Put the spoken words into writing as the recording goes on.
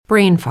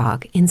brain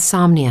fog,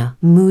 insomnia,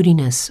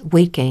 moodiness,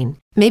 weight gain.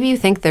 Maybe you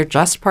think they're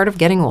just part of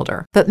getting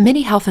older, but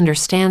MIDI Health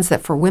understands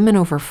that for women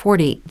over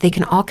 40, they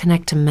can all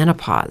connect to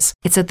menopause.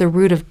 It's at the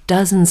root of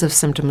dozens of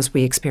symptoms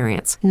we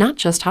experience, not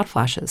just hot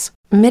flashes.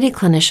 MIDI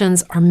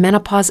clinicians are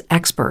menopause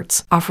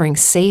experts, offering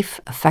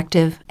safe,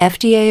 effective,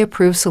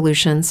 FDA-approved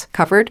solutions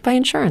covered by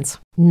insurance.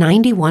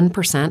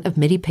 91% of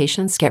MIDI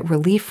patients get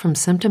relief from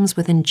symptoms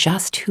within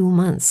just 2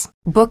 months.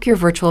 Book your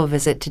virtual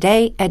visit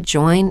today at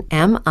joinmidi.com.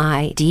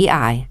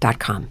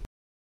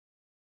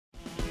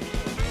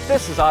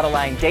 This is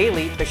Autoline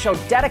Daily, the show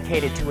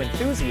dedicated to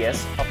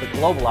enthusiasts of the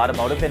global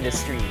automotive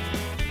industry.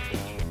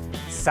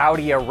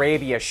 Saudi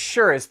Arabia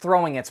sure is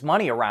throwing its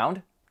money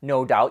around.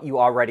 No doubt you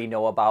already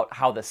know about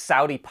how the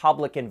Saudi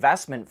Public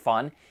Investment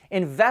Fund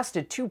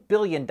invested $2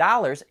 billion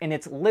in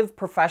its Live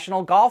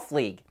Professional Golf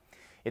League.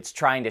 It's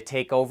trying to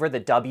take over the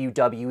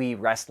WWE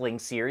wrestling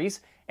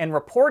series and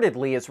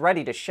reportedly is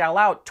ready to shell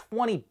out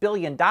 $20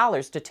 billion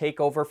to take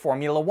over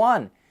Formula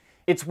One.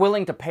 It's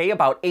willing to pay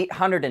about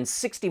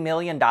 $860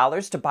 million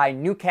to buy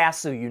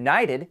Newcastle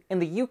United in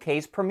the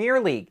UK's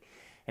Premier League.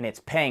 And it's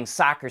paying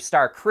soccer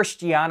star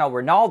Cristiano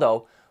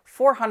Ronaldo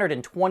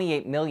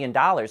 $428 million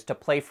to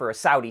play for a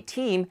Saudi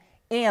team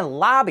and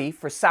lobby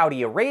for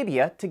Saudi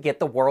Arabia to get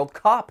the World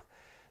Cup.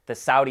 The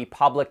Saudi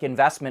Public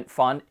Investment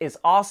Fund is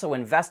also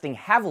investing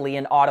heavily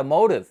in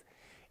automotive.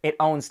 It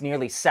owns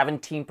nearly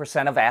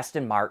 17% of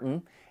Aston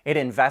Martin. It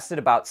invested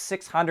about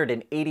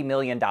 $680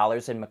 million in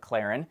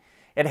McLaren.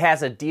 It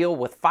has a deal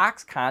with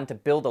Foxconn to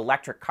build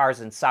electric cars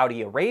in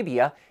Saudi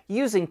Arabia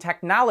using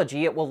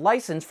technology it will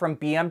license from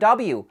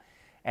BMW.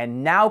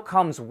 And now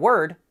comes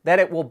word that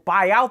it will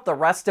buy out the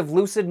rest of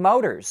Lucid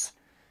Motors.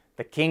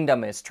 The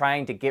kingdom is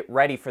trying to get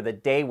ready for the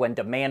day when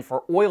demand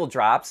for oil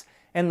drops,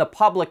 and the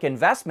Public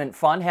Investment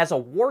Fund has a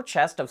war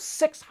chest of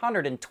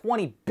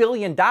 $620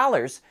 billion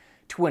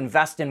to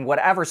invest in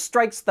whatever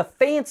strikes the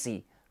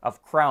fancy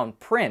of Crown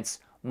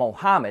Prince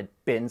Mohammed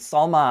bin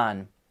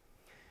Salman.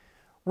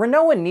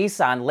 Renault and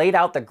Nissan laid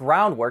out the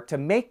groundwork to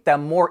make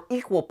them more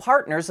equal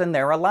partners in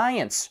their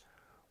alliance.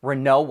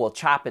 Renault will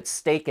chop its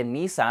stake in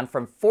Nissan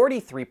from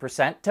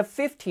 43% to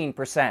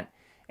 15%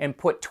 and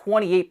put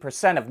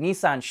 28% of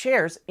Nissan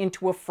shares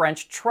into a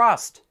French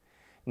trust.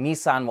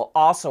 Nissan will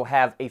also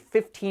have a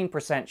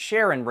 15%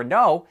 share in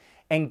Renault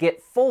and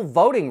get full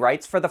voting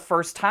rights for the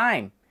first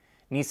time.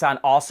 Nissan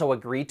also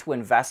agreed to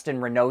invest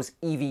in Renault's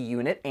EV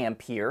unit,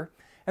 Ampere,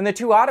 and the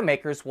two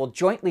automakers will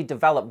jointly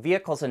develop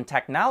vehicles and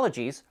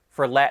technologies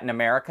for Latin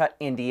America,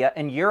 India,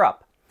 and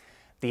Europe.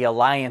 The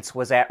alliance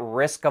was at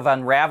risk of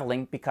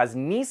unraveling because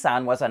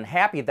Nissan was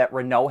unhappy that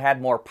Renault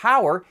had more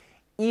power,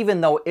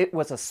 even though it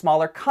was a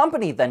smaller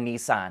company than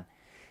Nissan.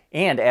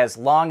 And as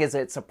long as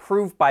it's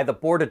approved by the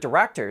board of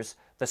directors,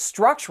 the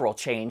structural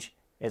change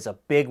is a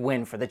big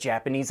win for the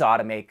Japanese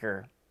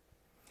automaker.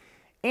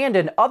 And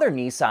in other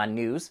Nissan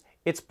news,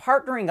 it's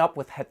partnering up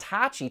with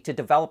Hitachi to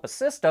develop a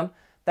system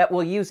that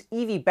will use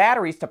EV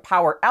batteries to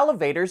power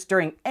elevators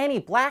during any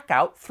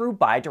blackout through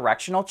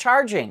bidirectional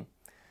charging.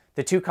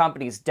 The two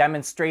companies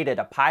demonstrated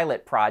a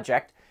pilot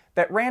project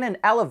that ran an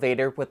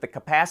elevator with the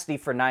capacity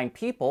for 9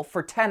 people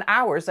for 10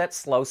 hours at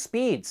slow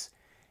speeds.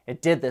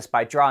 It did this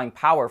by drawing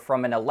power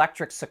from an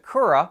electric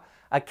Sakura,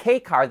 a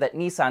K-car that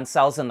Nissan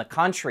sells in the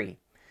country.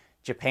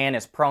 Japan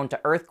is prone to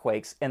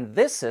earthquakes, and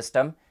this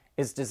system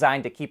is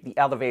designed to keep the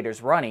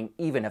elevators running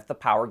even if the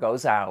power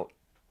goes out.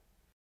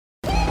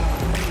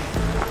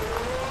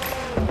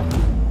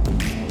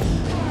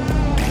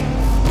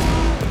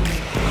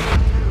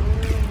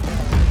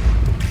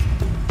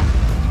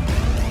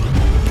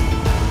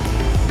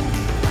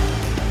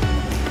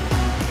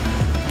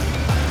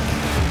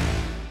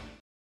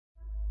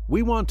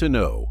 We want to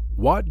know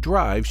what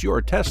drives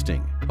your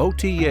testing.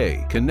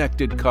 OTA,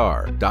 connected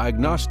car,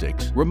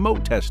 diagnostics,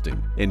 remote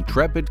testing.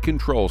 Intrepid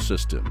Control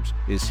Systems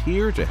is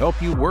here to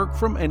help you work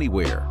from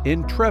anywhere.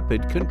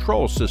 Intrepid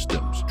Control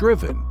Systems,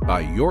 driven by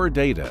your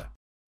data.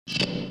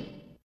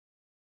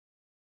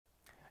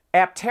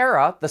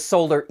 Aptera, the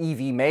solar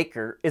EV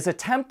maker, is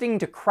attempting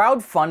to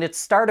crowdfund its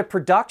start of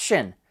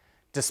production.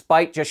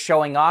 Despite just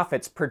showing off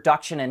its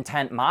production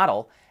intent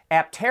model,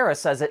 Aptera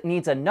says it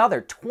needs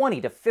another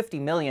 $20 to $50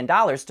 million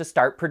to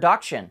start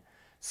production,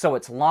 so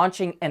it's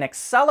launching an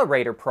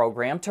accelerator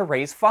program to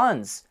raise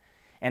funds.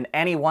 And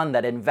anyone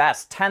that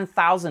invests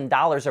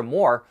 $10,000 or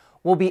more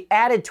will be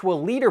added to a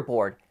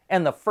leaderboard,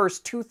 and the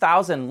first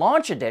 2,000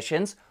 launch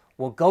editions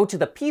will go to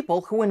the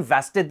people who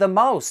invested the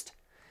most.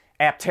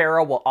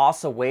 Aptera will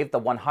also waive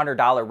the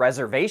 $100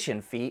 reservation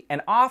fee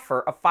and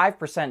offer a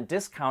 5%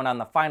 discount on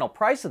the final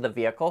price of the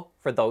vehicle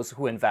for those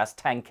who invest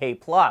 $10K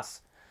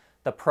plus.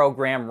 The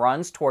program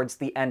runs towards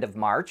the end of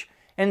March,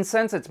 and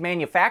since its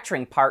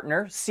manufacturing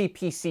partner,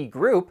 CPC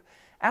Group,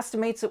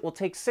 estimates it will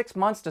take 6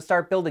 months to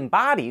start building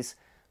bodies,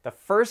 the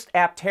first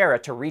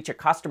Aptera to reach a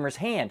customer's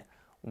hand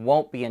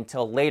won't be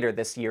until later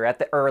this year at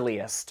the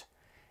earliest.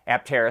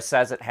 Aptera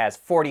says it has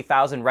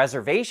 40,000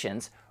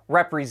 reservations,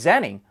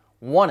 representing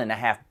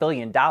 $1.5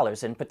 billion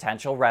in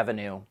potential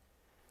revenue.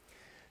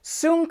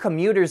 Soon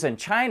commuters in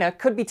China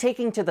could be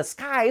taking to the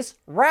skies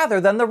rather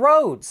than the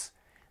roads.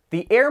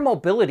 The Air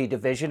Mobility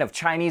Division of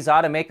Chinese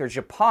automaker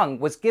Zhepeng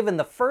was given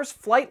the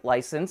first flight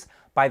license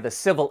by the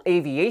Civil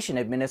Aviation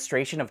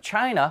Administration of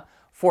China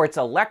for its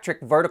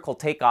electric vertical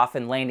takeoff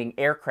and landing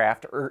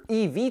aircraft, or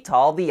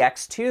eVTOL, the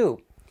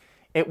X-2.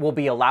 It will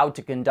be allowed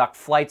to conduct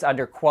flights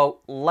under,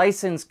 quote,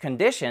 licensed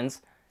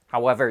conditions.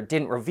 However, it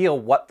didn't reveal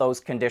what those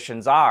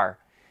conditions are.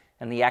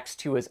 And the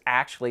X-2 is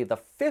actually the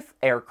fifth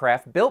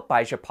aircraft built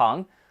by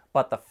Zhepeng,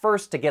 but the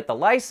first to get the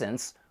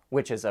license,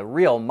 which is a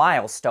real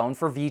milestone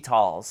for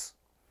VTOLs.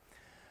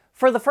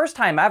 For the first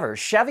time ever,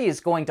 Chevy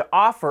is going to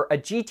offer a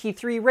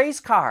GT3 race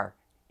car.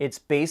 It's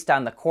based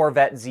on the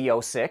Corvette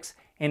Z06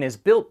 and is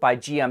built by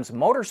GM's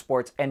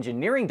Motorsports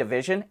Engineering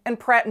Division and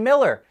Pratt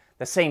Miller,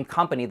 the same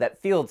company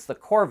that fields the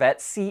Corvette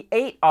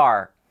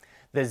C8R.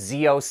 The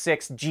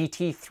Z06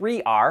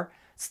 GT3R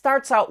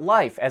starts out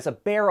life as a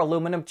bare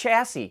aluminum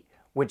chassis,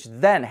 which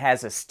then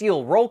has a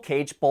steel roll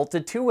cage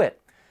bolted to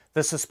it.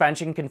 The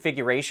suspension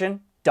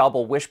configuration,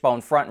 double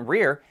wishbone front and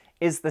rear,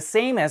 is the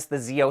same as the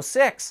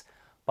Z06,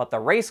 but the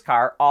race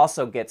car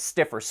also gets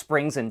stiffer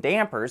springs and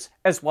dampers,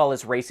 as well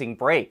as racing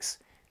brakes.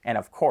 And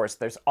of course,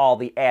 there's all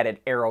the added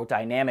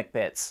aerodynamic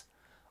bits.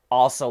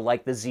 Also,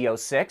 like the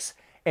Z06,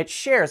 it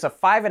shares a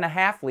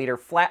 5.5-liter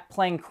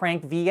flat-plane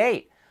crank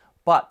V8,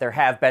 but there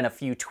have been a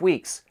few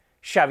tweaks.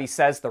 Chevy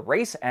says the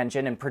race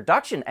engine and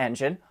production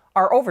engine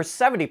are over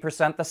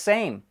 70% the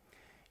same.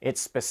 It's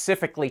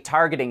specifically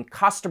targeting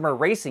customer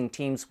racing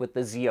teams with the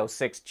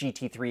Z06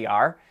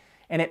 GT3R,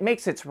 and it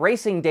makes its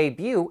racing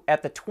debut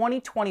at the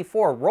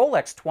 2024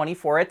 Rolex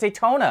 24 at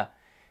Daytona.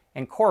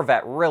 And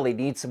Corvette really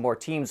needs some more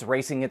teams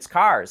racing its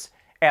cars.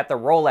 At the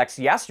Rolex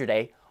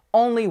yesterday,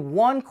 only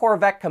one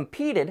Corvette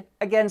competed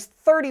against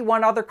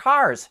 31 other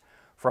cars,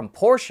 from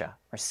Porsche,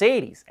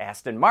 Mercedes,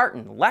 Aston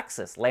Martin,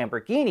 Lexus,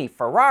 Lamborghini,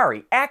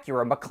 Ferrari,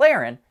 Acura,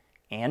 McLaren,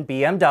 and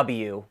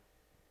BMW.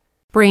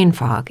 Brain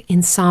fog,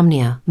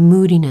 insomnia,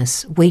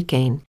 moodiness, weight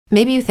gain.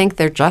 Maybe you think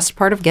they're just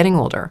part of getting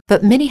older,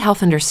 but MIDI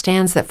Health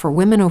understands that for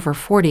women over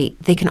 40,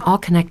 they can all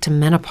connect to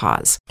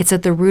menopause. It's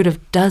at the root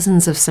of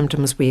dozens of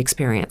symptoms we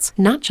experience,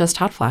 not just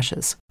hot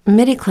flashes.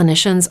 MIDI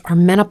clinicians are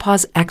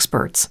menopause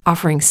experts,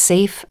 offering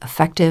safe,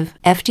 effective,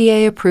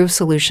 FDA-approved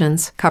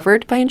solutions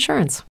covered by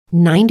insurance.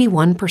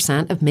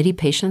 91% of MIDI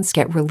patients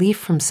get relief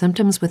from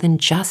symptoms within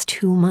just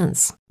 2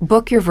 months.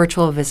 Book your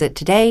virtual visit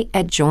today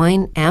at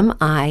joinmidi.com.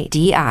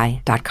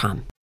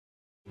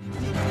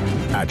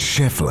 At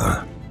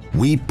Schaeffler,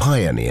 we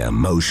pioneer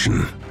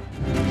motion.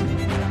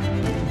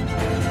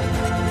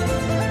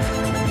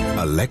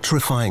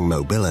 Electrifying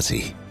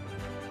mobility.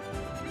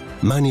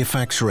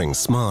 Manufacturing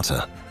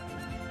smarter.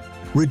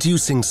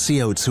 Reducing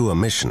CO2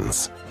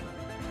 emissions.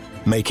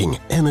 Making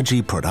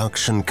energy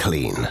production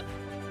clean.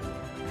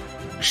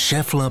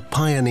 Schaeffler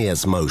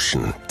pioneers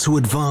motion to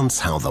advance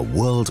how the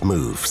world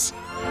moves.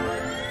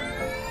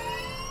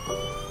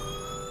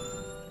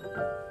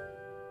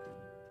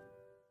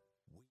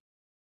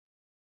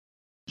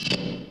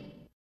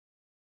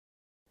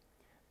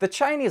 The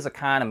Chinese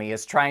economy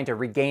is trying to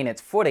regain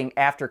its footing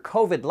after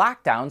COVID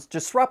lockdowns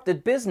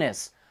disrupted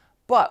business.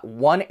 But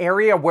one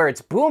area where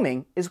it's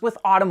booming is with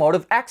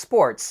automotive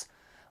exports.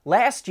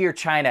 Last year,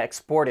 China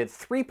exported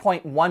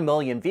 3.1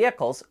 million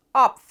vehicles,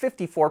 up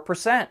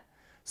 54%.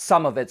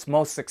 Some of its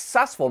most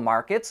successful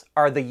markets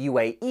are the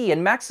UAE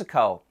and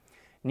Mexico.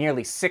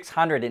 Nearly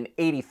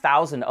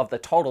 680,000 of the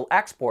total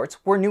exports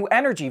were new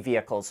energy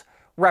vehicles,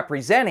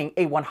 representing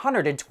a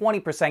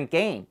 120%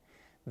 gain.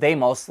 They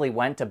mostly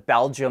went to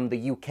Belgium,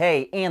 the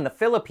UK, and the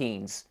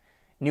Philippines.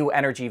 New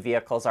energy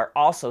vehicles are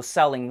also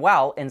selling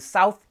well in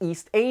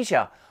Southeast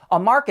Asia, a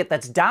market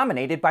that's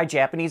dominated by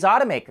Japanese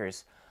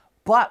automakers.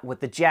 But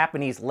with the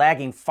Japanese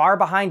lagging far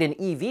behind in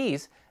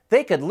EVs,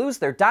 they could lose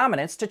their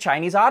dominance to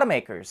Chinese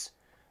automakers.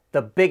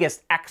 The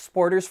biggest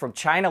exporters from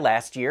China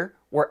last year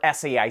were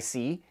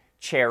SAIC,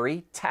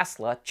 Chery,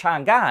 Tesla,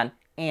 Changan,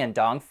 and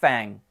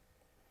Dongfeng.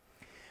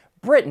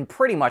 Britain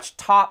pretty much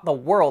taught the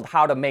world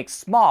how to make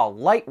small,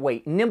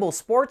 lightweight, nimble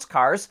sports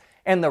cars,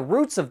 and the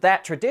roots of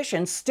that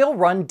tradition still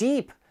run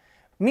deep.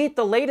 Meet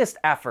the latest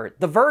effort,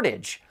 the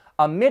Vertige,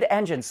 a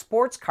mid-engine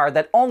sports car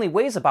that only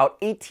weighs about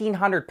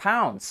 1,800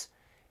 pounds.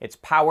 It's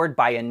powered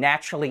by a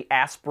naturally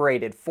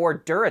aspirated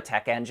Ford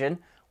Duratec engine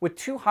with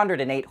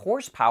 208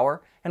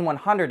 horsepower and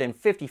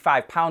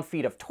 155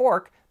 pound-feet of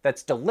torque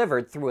that's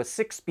delivered through a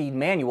 6-speed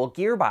manual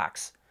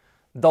gearbox.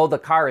 Though the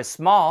car is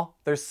small,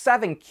 there's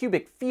 7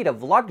 cubic feet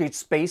of luggage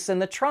space in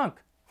the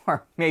trunk,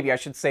 or maybe I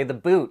should say the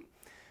boot.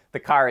 The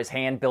car is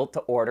hand-built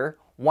to order.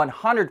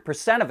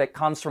 100% of it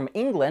comes from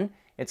England.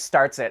 It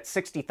starts at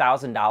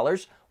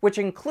 $60,000, which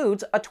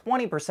includes a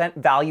 20%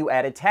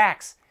 value-added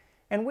tax.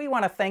 And we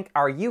want to thank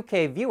our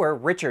UK viewer,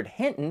 Richard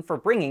Hinton, for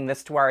bringing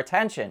this to our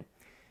attention.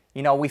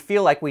 You know, we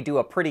feel like we do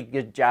a pretty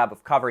good job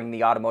of covering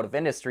the automotive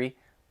industry,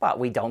 but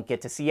we don't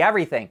get to see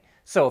everything.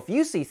 So if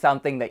you see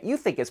something that you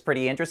think is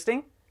pretty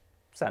interesting,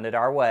 send it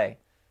our way.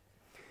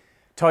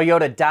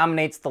 Toyota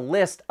dominates the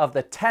list of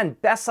the 10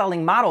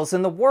 best-selling models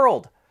in the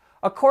world.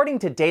 According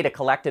to data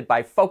collected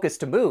by Focus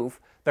to Move,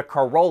 the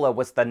Corolla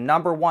was the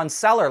 #1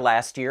 seller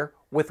last year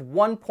with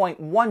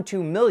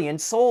 1.12 million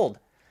sold.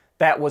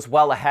 That was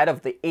well ahead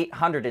of the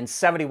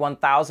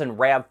 871,000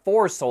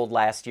 RAV4s sold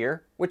last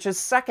year, which is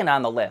second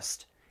on the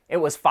list. It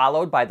was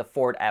followed by the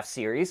Ford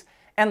F-Series,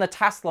 and the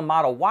Tesla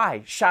Model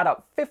Y shot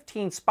up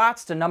 15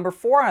 spots to number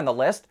 4 on the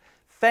list,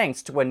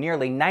 thanks to a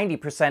nearly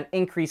 90%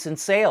 increase in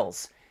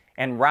sales.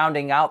 And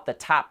rounding out the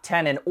top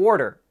 10 in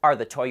order are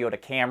the Toyota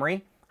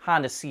Camry,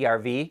 Honda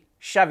CR-V,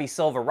 Chevy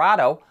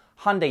Silverado,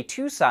 Hyundai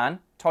Tucson,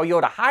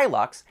 Toyota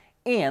Hilux,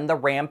 and the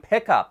Ram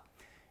pickup.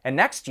 And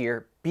next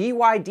year,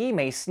 BYD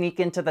may sneak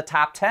into the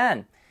top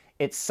 10.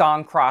 Its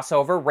Song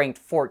crossover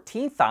ranked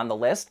 14th on the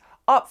list,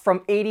 up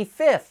from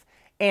 85th,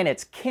 and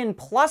its Kin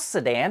Plus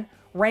sedan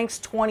ranks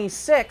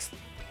 26th,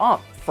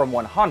 up from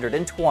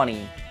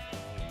 120.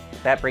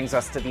 That brings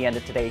us to the end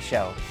of today's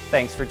show.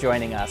 Thanks for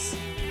joining us.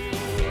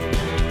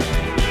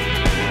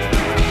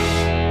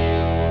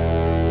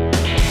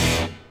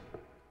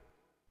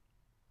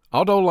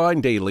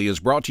 AutoLine Daily is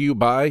brought to you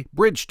by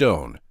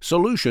Bridgestone,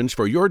 solutions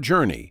for your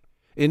journey.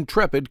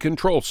 Intrepid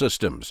Control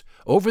Systems,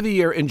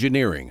 over-the-air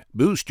engineering,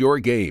 boost your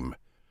game.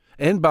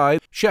 And by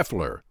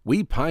Scheffler,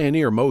 we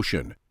pioneer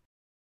motion.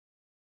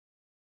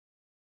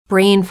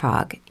 Brain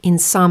fog,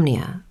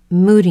 insomnia,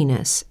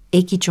 moodiness,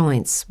 achy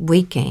joints,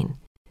 weight gain.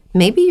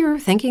 Maybe you're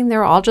thinking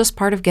they're all just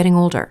part of getting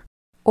older.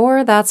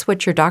 Or that's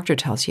what your doctor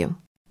tells you.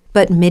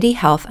 But MIDI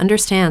Health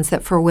understands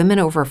that for women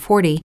over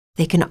 40,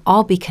 they can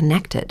all be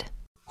connected.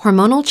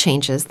 Hormonal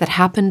changes that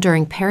happen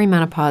during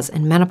perimenopause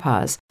and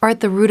menopause are at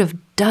the root of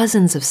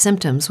dozens of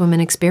symptoms women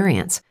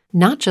experience,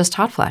 not just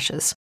hot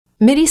flashes.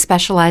 MIDI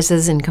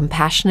specializes in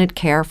compassionate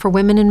care for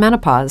women in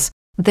menopause.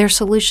 Their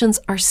solutions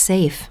are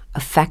safe,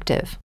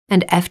 effective,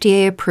 and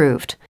FDA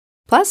approved.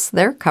 Plus,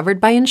 they're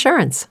covered by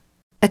insurance.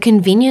 A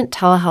convenient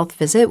telehealth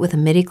visit with a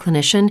MIDI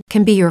clinician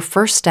can be your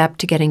first step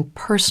to getting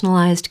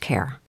personalized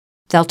care.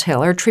 They'll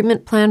tailor a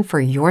treatment plan for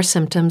your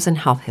symptoms and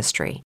health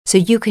history, so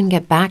you can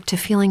get back to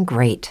feeling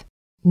great.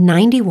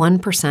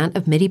 91%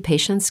 of MIDI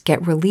patients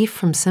get relief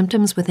from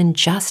symptoms within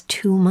just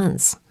 2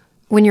 months.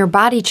 When your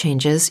body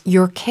changes,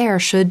 your care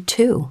should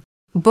too.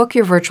 Book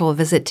your virtual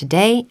visit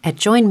today at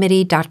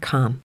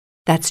joinmidi.com.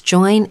 That's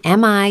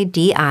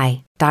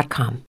joinmidi.com.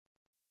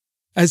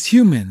 As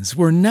humans,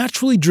 we're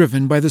naturally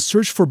driven by the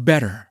search for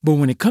better. But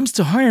when it comes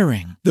to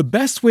hiring, the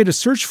best way to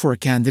search for a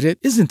candidate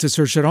isn't to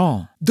search at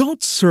all.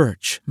 Don't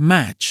search,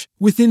 match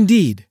with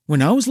Indeed.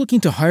 When I was looking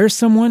to hire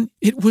someone,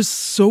 it was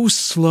so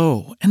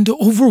slow and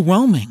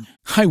overwhelming.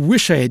 I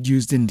wish I had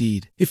used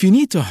Indeed. If you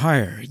need to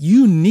hire,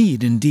 you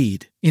need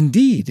Indeed.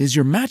 Indeed is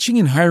your matching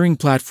and hiring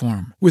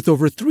platform with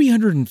over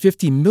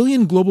 350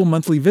 million global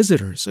monthly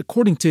visitors,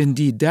 according to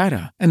Indeed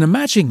data, and a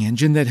matching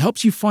engine that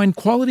helps you find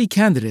quality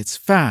candidates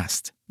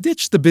fast.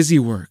 Ditch the busy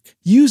work.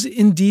 Use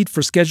Indeed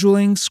for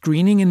scheduling,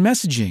 screening, and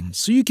messaging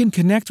so you can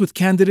connect with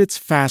candidates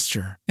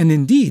faster. And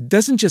Indeed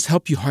doesn't just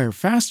help you hire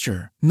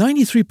faster.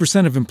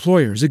 93% of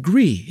employers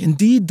agree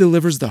Indeed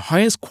delivers the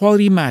highest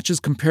quality matches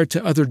compared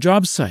to other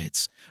job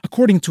sites,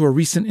 according to a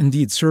recent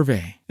Indeed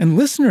survey. And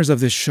listeners of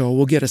this show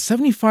will get a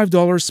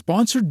 $75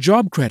 sponsored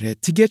job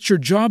credit to get your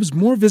jobs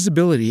more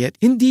visibility at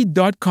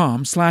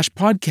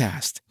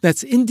Indeed.com/podcast.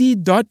 That's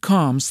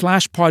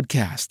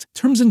Indeed.com/podcast.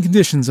 Terms and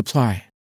conditions apply.